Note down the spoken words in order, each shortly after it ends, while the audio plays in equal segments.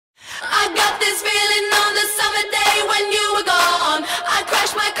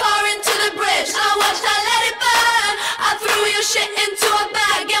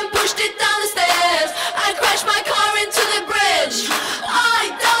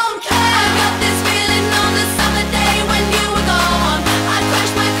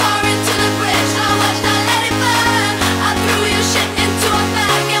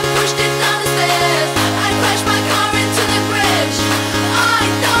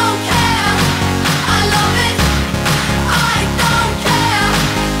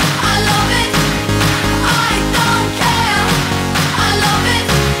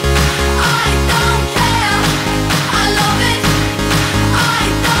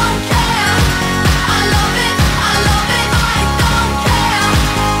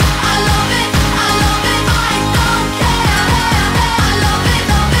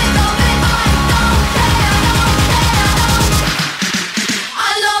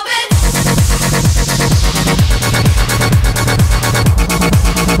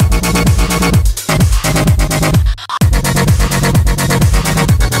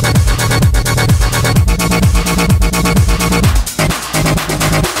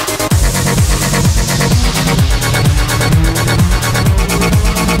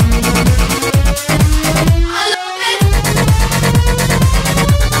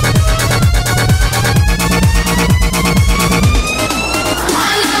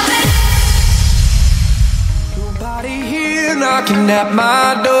knocking at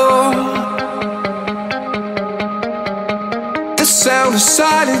my door. The sound of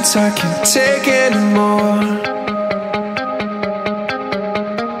silence, I can't take anymore.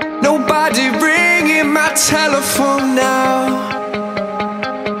 Nobody ringing my telephone now.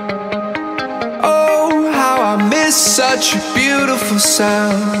 Oh, how I miss such a beautiful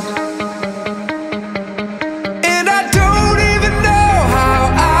sound. And I don't even know how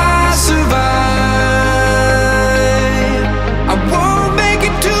I survive. I won't make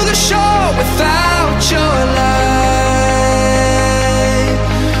it to the shore without your light.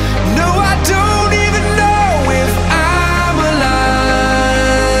 No, I don't even know if I'm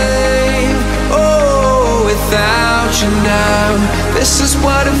alive. Oh, without you now, this is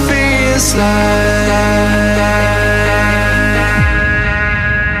what it feels like.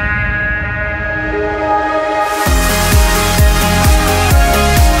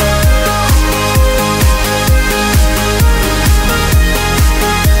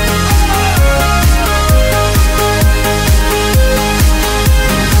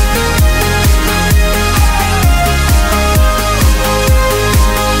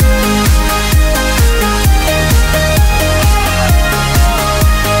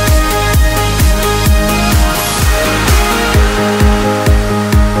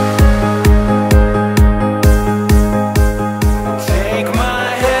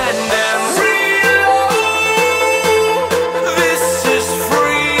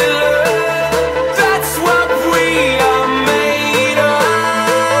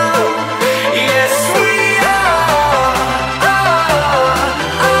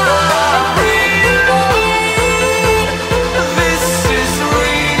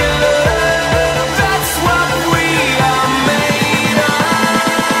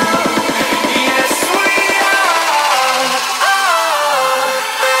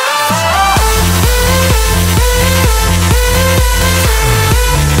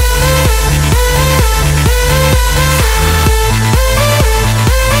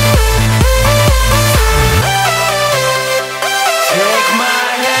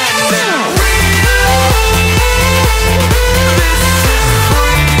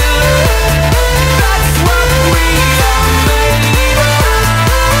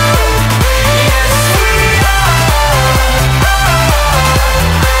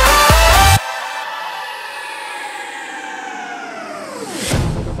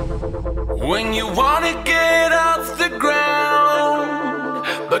 When you wanna get off the ground,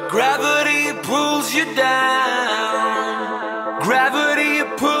 but gravity pulls you down. Gravity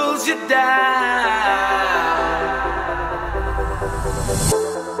pulls you down.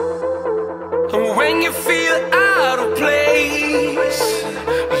 And when you feel out of place,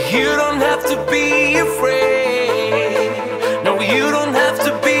 you don't have to be afraid.